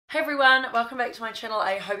Hey everyone, welcome back to my channel.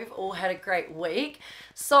 I hope you've all had a great week.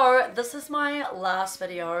 So this is my last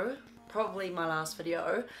video, probably my last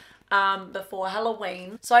video before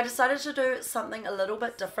Halloween. So I decided to do something a little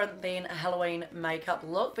bit different than a Halloween makeup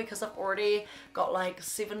look because I've already got like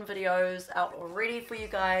 7 videos out already for you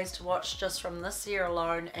guys to watch just from this year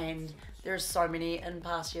alone, and there's so many in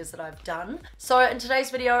past years that I've done. So in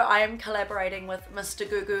today's video I am collaborating with Mr.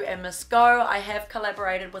 GuGu and Miss Go. I have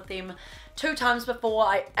collaborated with them 2 times before.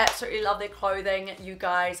 I absolutely love their clothing. You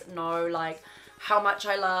guys know like how much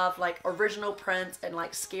I love like original prints and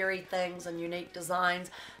like scary things and unique designs.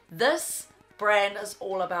 This brand is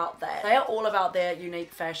all about that. They are all about their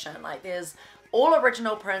unique fashion. Like there's all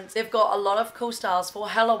original prints. They've got a lot of cool styles for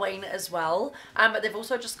Halloween as well, but they've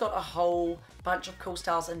also just got a whole bunch of cool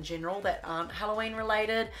styles in general that aren't Halloween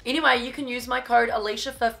related. Anyway, you can use my code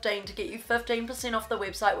Alyshia15 to get you 15% off the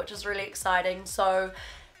website, which is really exciting. So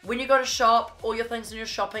when you go to shop, all your things in your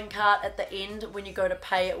shopping cart, at the end when you go to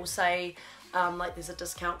pay, it will say like there's a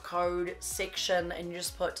discount code section, and you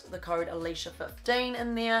just put the code Alyshia15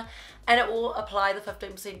 in there and it will apply the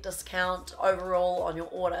 15% discount overall on your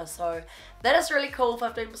order. So that is really cool.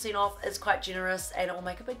 15% off is quite generous and it will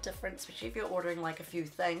make a big difference, especially if you're ordering like a few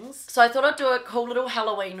things. So I thought I'd do a cool little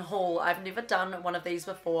Halloween haul. I've never done one of these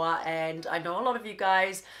before, and I know a lot of you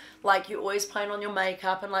guys like you always plan on your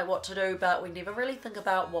makeup and like what to do, but we never really think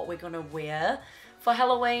about what we're gonna wear for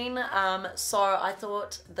Halloween. So I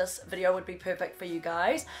thought this video would be perfect for you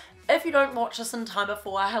guys. If you don't watch this in time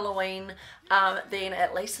before Halloween, then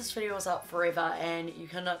at least this video is up forever and you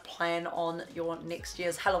can plan on your next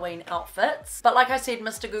year's Halloween outfits. But like I said,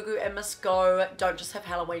 Mr. GuGu and Miss Go don't just have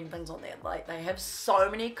Halloween things on there. Like they have so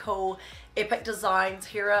many cool epic designs.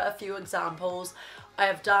 Here are a few examples. I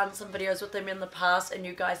have done some videos with them in the past and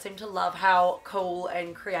you guys seem to love how cool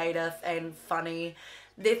and creative and funny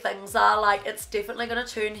their things are. Like it's definitely going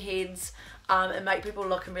to turn heads and make people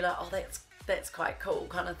look and be like, oh, that's quite cool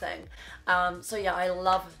kind of thing. So yeah, I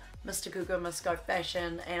love Mr. GuGu and Miss Go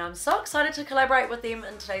fashion, and I'm so excited to collaborate with them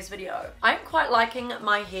in today's video. I'm quite liking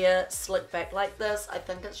my hair slicked back like this. I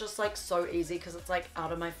think it's just like so easy because it's like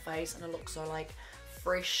out of my face and it looks so like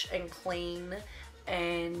fresh and clean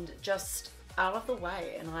and just out of the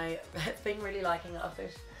way, and I have been really liking it.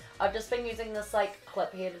 I've just been using this like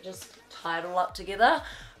clip here to just tie it all up together.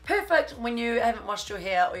 Perfect when you haven't washed your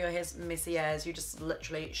hair or your hair's messy as, you just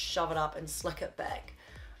literally shove it up and slick it back.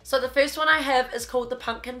 So the first one I have is called the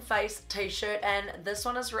Pumpkin Face t-shirt, and this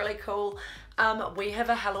one is really cool. We have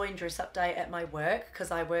a Halloween dress up day at my work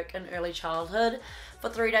because I work in early childhood for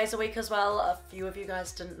 3 days a week as well. A few of you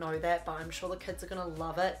guys didn't know that, but I'm sure the kids are gonna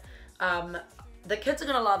love it. The kids are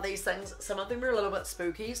going to love these things. Some of them are a little bit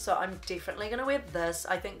spooky, so I'm definitely going to wear this.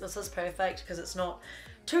 I think this is perfect because it's not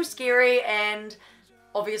too scary, and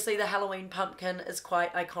obviously the Halloween pumpkin is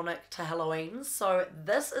quite iconic to Halloween. So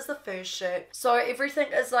this is the first shirt. So everything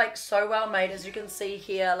is like so well made, as you can see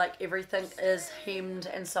here. Like everything is hemmed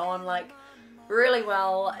and so on like really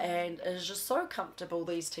well, and it is just so comfortable,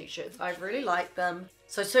 these t-shirts. I really like them.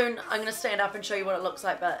 So soon I'm going to stand up and show you what it looks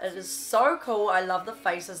like, but it is so cool. I love the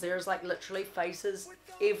faces. There's like literally faces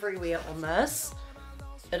everywhere on this.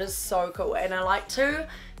 It is so cool, and I like to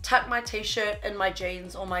tuck my t-shirt in my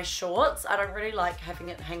jeans or my shorts. I don't really like having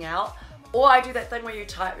it hang out, or I do that thing where you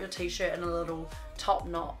tie up your t-shirt in a little top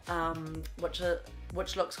knot,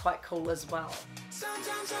 which looks quite cool as well.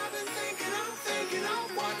 Sometimes I've been thinking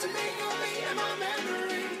of what to make of me and my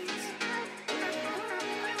memories.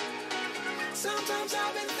 Sometimes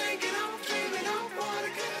I've been thinking of dreaming of what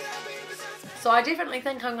it could have been. So I definitely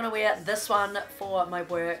think I'm going to wear this one for my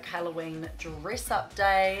work Halloween dress up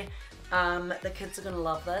day. The kids are going to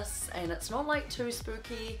love this, and it's not like too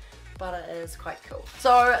spooky, but it is quite cool.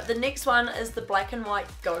 So the next one is the black and white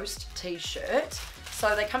ghost t-shirt.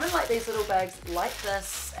 So they come in like these little bags like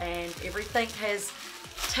this, and everything has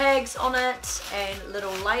tags on it and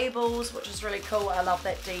little labels, which is really cool. I love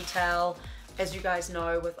that detail. As you guys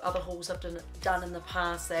know, with other hauls I've done in the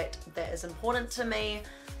past, that is important to me.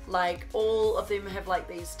 Like all of them have like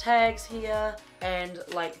these tags here and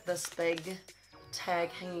like this big tag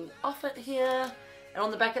hanging off it here. And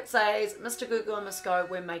on the back it says, Mr. GuGu and Miss Go,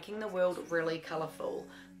 we're making the world really colourful.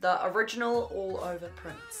 The original all over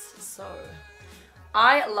prints. So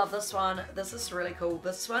I love this one. This is really cool.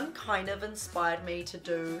 This one kind of inspired me to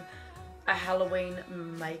do a Halloween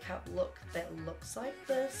makeup look that looks like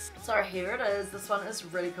this. So here it is. This one is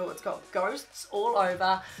really cool. It's got ghosts all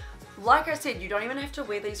over. Like I said, you don't even have to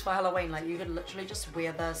wear these for Halloween. Like you could literally just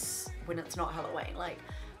wear this when it's not Halloween. Like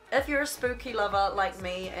if you're a spooky lover like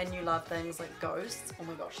me and you love things like ghosts, oh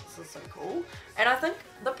my gosh, this is so cool. And I think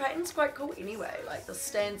the pattern's quite cool anyway. Like this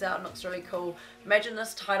stands out and looks really cool. Imagine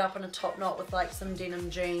this tied up in a top knot with like some denim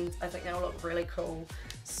jeans. I think that'll look really cool.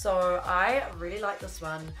 So I really like this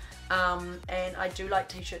one. And I do like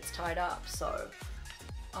t-shirts tied up, so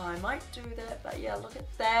I might do that. But yeah, look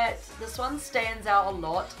at that. This one stands out a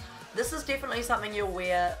lot. This is definitely something you'll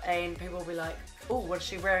wear and people will be like, oh, what is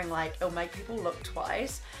she wearing? Like, it'll make people look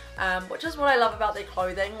twice, which is what I love about their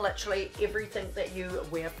clothing. Literally everything that you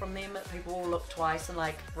wear from them, people will look twice and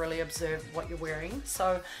like really observe what you're wearing.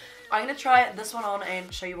 So I'm gonna try this one on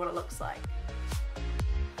and show you what it looks like.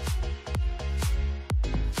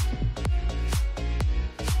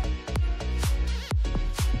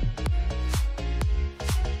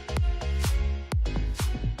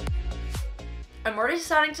 I'm already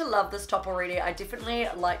starting to love this top already. I definitely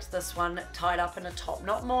liked this one tied up in a top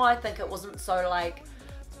knot more. I think it wasn't so like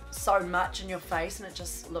so much in your face and it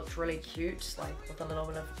just looked really cute, like with a little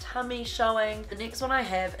bit of tummy showing. The next one I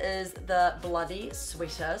have is the bloody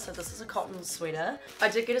sweater. So this is a cotton sweater. I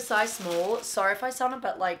did get a size small. Sorry if I sound a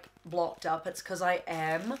bit like blocked up. It's because I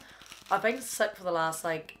am. I've been sick for the last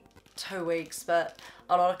like 2 weeks, but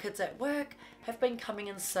a lot of kids at work have been coming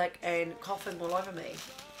in sick and coughing all over me.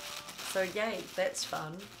 So yay, that's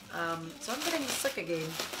fun. So I'm getting sick again.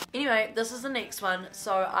 Anyway, this is the next one.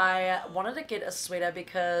 So I wanted to get a sweater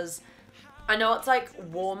because I know it's like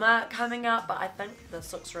warmer coming up, but I think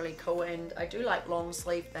this looks really cool and I do like long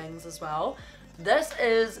sleeve things as well. This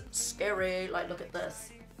is scary. Like, look at this.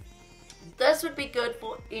 This would be good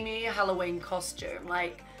for any Halloween costume.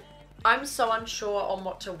 Like, I'm so unsure on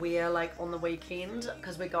what to wear like on the weekend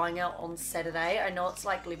because we're going out on Saturday. I know it's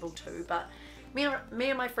like level 2, but me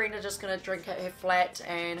and my friend are just going to drink at her flat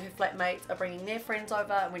and her flatmates are bringing their friends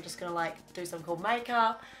over and we're just going to like do some cool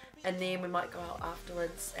makeup and then we might go out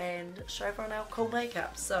afterwards and show everyone our cool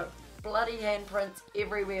makeup. So bloody handprints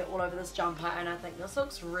everywhere all over this jumper and I think this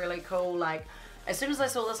looks really cool. Like as soon as I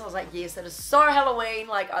saw this I was like, yes, that is so Halloween.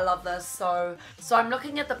 Like I love this. So I'm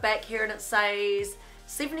looking at the back here and it says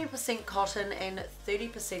 70% cotton and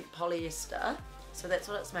 30% polyester. So that's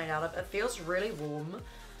what it's made out of. It feels really warm.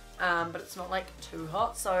 But it's not like too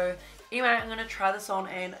hot. So anyway, I'm going to try this on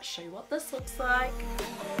and show you what this looks like.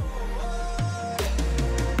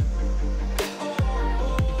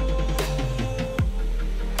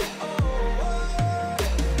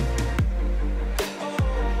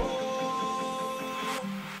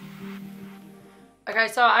 Okay,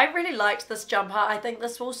 so I really liked this jumper. I think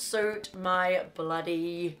this will suit my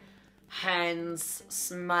bloody hands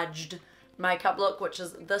smudged makeup look, which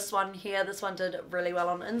is this one here. This one did really well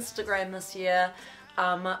on Instagram this year.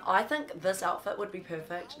 I think this outfit would be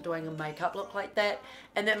perfect doing a makeup look like that,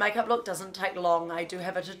 and that makeup look doesn't take long. I do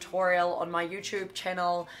have a tutorial on my YouTube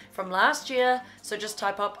channel from last year, so just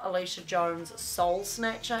type up alyshiajoness Soul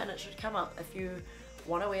Snatcher and it should come up if you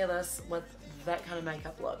want to wear this with that kind of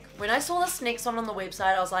makeup look. When I saw this next one on the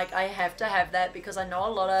website, I was like, I have to have that because I know a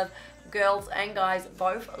lot of girls and guys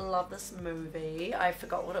both love this movie. I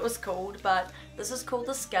forgot what it was called, but this is called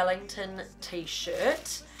the Skellington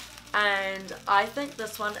t-shirt and I think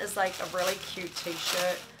this one is like a really cute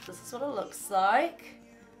t-shirt. This is what it looks like.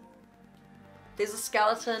 There's a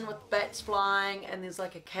skeleton with bats flying and there's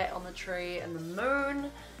like a cat on the tree and the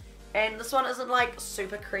moon, and this one isn't like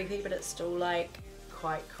super creepy but it's still like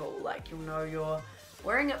quite cool. Like, you'll know you're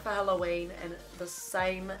wearing it for Halloween, and the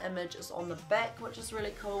same image is on the back, which is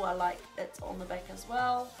really cool. I like it's on the back as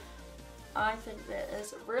well. I think that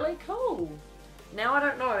is really cool. Now I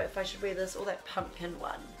don't know if I should wear this or that pumpkin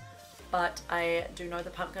one, but I do know the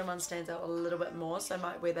pumpkin one stands out a little bit more, so I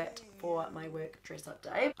might wear that for my work dress up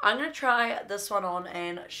day. I'm going to try this one on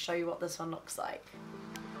and show you what this one looks like.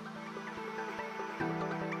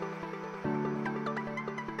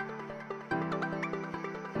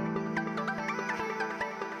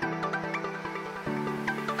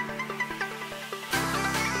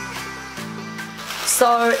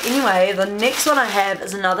 So anyway, the next one I have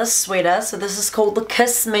is another sweater. So this is called the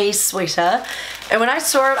Kiss Me sweater. And when I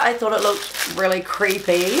saw it, I thought it looked really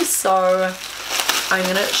creepy. So I'm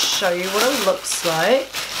going to show you what it looks like.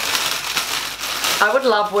 I would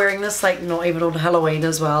love wearing this, like, not even on Halloween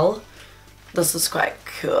as well. This is quite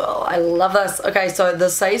cool. I love this. Okay, so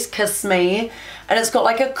this says Kiss Me. And it's got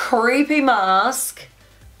like a creepy mask.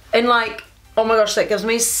 And like, oh my gosh, that gives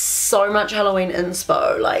me so much Halloween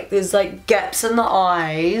inspo. Like, there's like gaps in the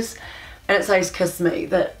eyes and it says Kiss Me.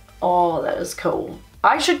 That, oh, that is cool.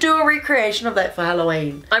 I should do a recreation of that for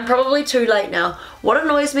Halloween. I'm probably too late now. What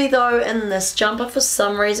annoys me though in this jumper, for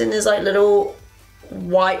some reason, there's like little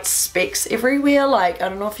white specks everywhere. Like, I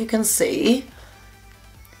don't know if you can see.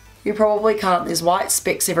 You probably can't. There's white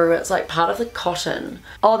specks everywhere. It's like part of the cotton.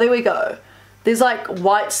 Oh, there we go. There's like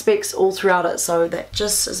white specks all throughout it, so that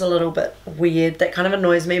just is a little bit weird. That kind of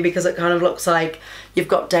annoys me because it kind of looks like you've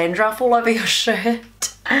got dandruff all over your shirt.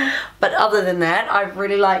 But other than that, I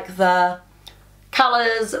really like the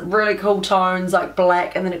colours, really cool tones like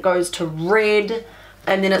black, and then it goes to red,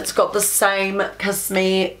 and then it's got the same Kiss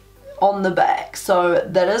Me on the back. So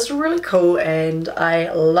that is really cool and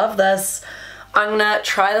I love this. I'm gonna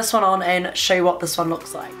try this one on and show you what this one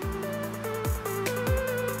looks like.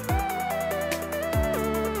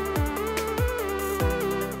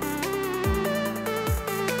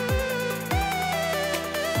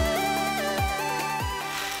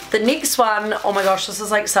 The next one, oh my gosh, this is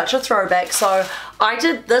like such a throwback. So I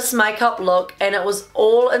did this makeup look and it was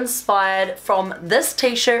all inspired from this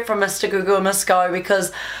t-shirt from Mr. GuGu Miss Go,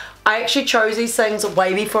 because I actually chose these things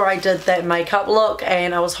way before I did that makeup look,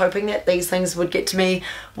 and I was hoping that these things would get to me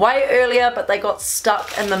way earlier, but they got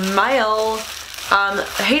stuck in the mail.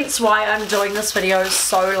 Hence why I'm doing this video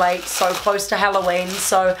so late, so close to Halloween.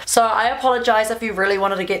 So I apologize if you really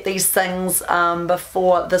wanted to get these things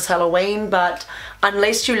before this Halloween, but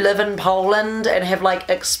unless you live in Poland and have like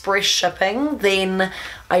express shipping, then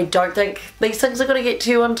I don't think these things are going to get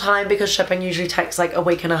to you on time, because shipping usually takes like a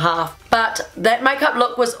week and a half. But that makeup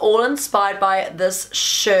look was all inspired by this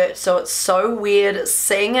shirt, so it's so weird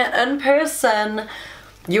seeing it in person.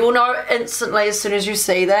 You will know instantly as soon as you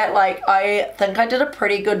see that. Like, I think I did a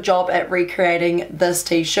pretty good job at recreating this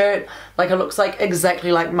t-shirt. Like, it looks like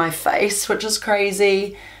exactly like my face, which is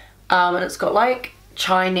crazy. And it's got like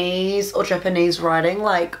Chinese or Japanese writing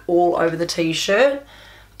like all over the t-shirt.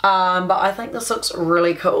 But I think this looks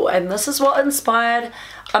really cool, and this is what inspired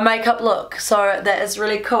a makeup look. So that is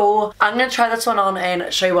really cool. I'm gonna try this one on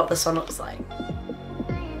and show you what this one looks like.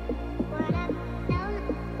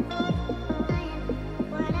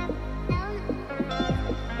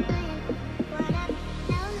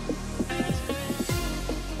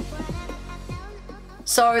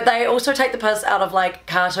 So they also take the piss out of like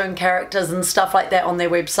cartoon characters and stuff like that on their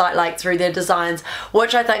website, like through their designs,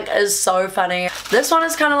 which I think is so funny. This one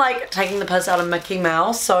is kind of like taking the piss out of Mickey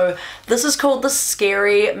Mouse. So this is called the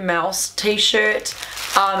Scary Mouse t-shirt.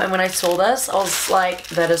 And when I saw this, I was like,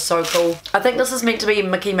 that is so cool. I think this is meant to be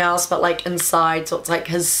Mickey Mouse, but like inside, so it's like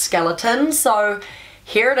his skeleton. So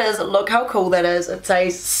here it is. Look how cool that is. It's a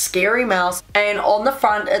scary mouse, and on the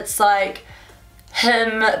front it's like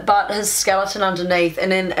him but his skeleton underneath,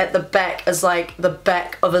 and then at the back is like the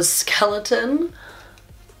back of his skeleton.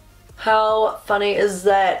 How funny is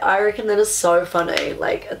that? I reckon that is so funny.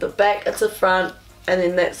 Like at the back it's the front, and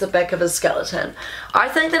then that's the back of his skeleton. I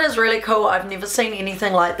think that is really cool. I've never seen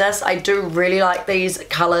anything like this. I do really like these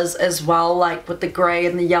colors as well, like with the grey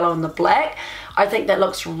and the yellow and the black. I think that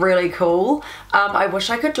looks really cool. I wish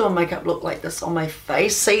I could do a makeup look like this on my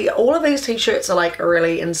face. See, all of these t-shirts are like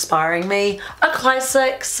really inspiring me. A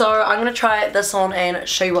classic. So I'm gonna try this on and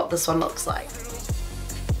show you what this one looks like.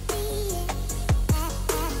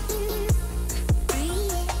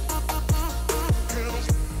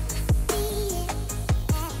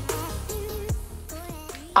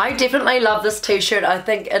 I definitely love this t-shirt. I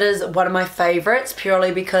think it is one of my favorites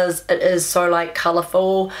purely because it is so like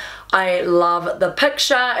colourful. I love the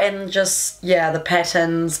picture and just, yeah, the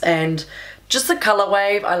patterns and just the colour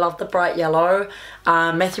wave. I love the bright yellow.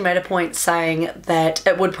 Matthew made a point saying that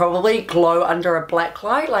it would probably glow under a black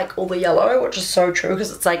light, like all the yellow, which is so true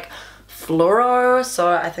because it's like fluoro.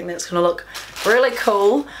 So I think that's gonna look really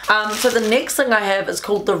cool. So the next thing I have is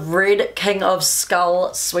called the Red King of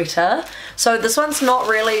Skull sweater. So this one's not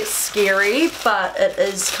really scary, but it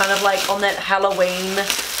is kind of like on that Halloween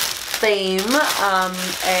theme,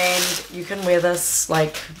 and you can wear this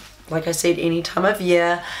like I said, any time of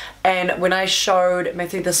year. And when I showed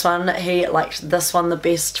Matthew this one, he liked this one the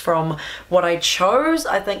best from what I chose.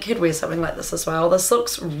 I think he'd wear something like this as well. This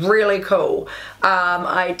looks really cool.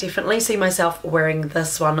 I definitely see myself wearing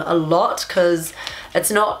this one a lot because it's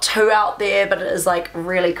not too out there, but it is like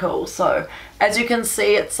really cool. So as you can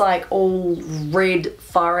see, it's like all red,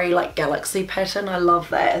 fiery, like galaxy pattern. I love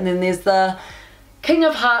that. And then there's the King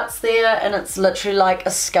of Hearts there, and it's literally like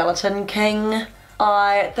a skeleton king.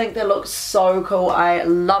 I think that looks so cool. I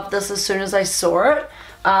loved this as soon as I saw it.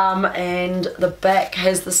 And the back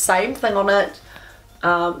has the same thing on it.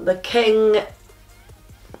 The king,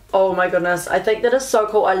 oh my goodness, I think that is so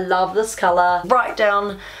cool. I love this color right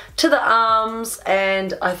down to the arms,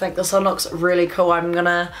 and I think this one looks really cool. I'm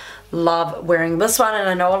gonna love wearing this one, and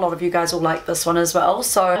I know a lot of you guys will like this one as well.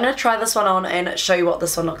 So I'm gonna try this one on and show you what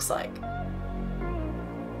this one looks like.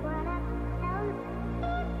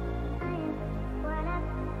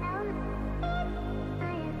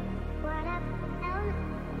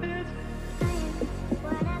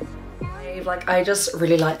 Like, I just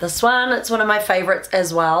really like this one. It's one of my favorites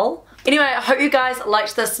as well. Anyway, I hope you guys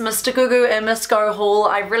liked this Mr. GuGu and Miss Go haul.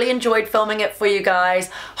 I really enjoyed filming it for you guys.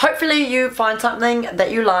 Hopefully you find something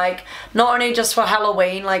that you like, not only just for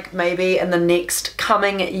Halloween, like maybe in the next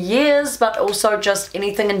coming years, but also just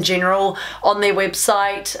anything in general on their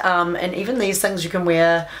website. And even these things you can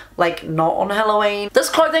wear like not on Halloween. This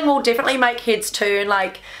clothing will definitely make heads turn.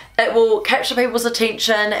 Like, it will capture people's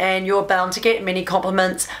attention and you're bound to get many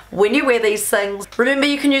compliments when you wear these things. Remember,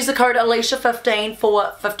 you can use the code Alyshia15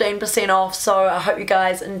 for 15% off, so I hope you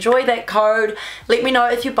guys enjoy that code. Let me know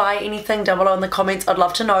if you buy anything down below in the comments. I'd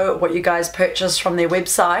love to know what you guys purchased from their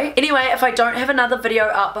website. Anyway, if I don't have another video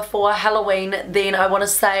up before Halloween, then I want to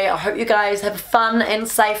say I hope you guys have a fun and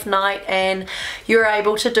safe night and you're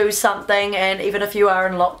able to do something, and even if you are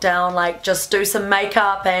in lockdown, like, just do some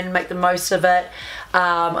makeup and make the most of it.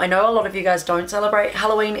 I know a lot of you guys don't celebrate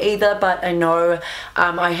Halloween either, but I know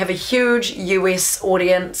I have a huge US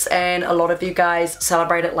audience and a lot of you guys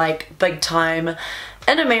celebrate it like big time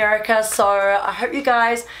in America. So I hope you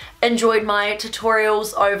guys enjoyed my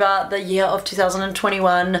tutorials over the year of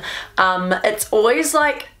 2021. It's always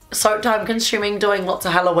like so time consuming doing lots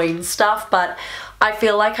of Halloween stuff, but I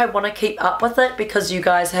feel like I want to keep up with it because you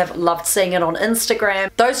guys have loved seeing it on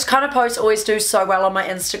Instagram. Those kind of posts always do so well on my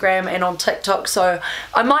Instagram and on TikTok, so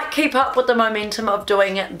I might keep up with the momentum of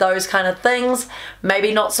doing those kind of things.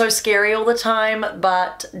 Maybe not so scary all the time,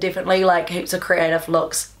 but definitely like heaps of creative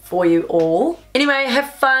looks for you all. Anyway,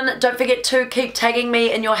 have fun. Don't forget to keep tagging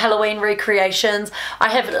me in your Halloween recreations. I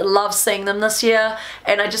have loved seeing them this year,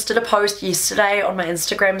 and I just did a post yesterday on my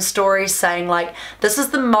Instagram story saying like, this is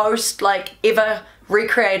the most like ever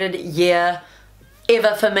recreated year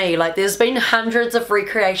ever for me. Like, there's been hundreds of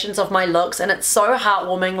recreations of my looks and it's so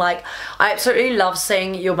heartwarming. Like, I absolutely love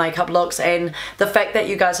seeing your makeup looks, and the fact that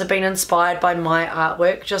you guys have been inspired by my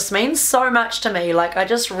artwork just means so much to me. Like, I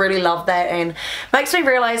just really love that and makes me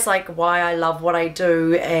realize like why I love what I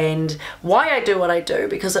do and why I do what I do,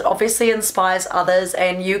 because it obviously inspires others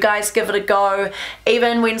and you guys give it a go.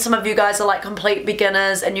 Even when some of you guys are like complete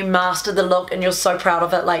beginners and you master the look and you're so proud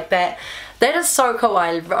of it like that. That is so cool.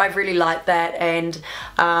 I really like that. And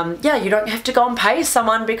yeah, you don't have to go and pay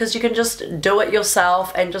someone because you can just do it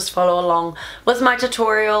yourself and just follow along with my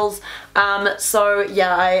tutorials. So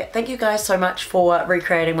yeah, I thank you guys so much for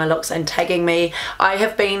recreating my looks and tagging me. I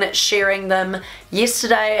have been sharing them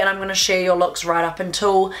yesterday and I'm going to share your looks right up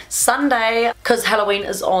until Sunday, because Halloween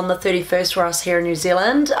is on the 31st for us here in New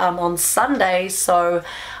Zealand on Sunday, so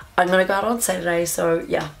I'm going to go out on Saturday. So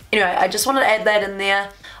yeah, anyway, I just wanted to add that in there.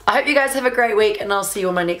 I hope you guys have a great week and I'll see you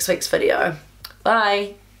in my next week's video.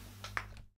 Bye!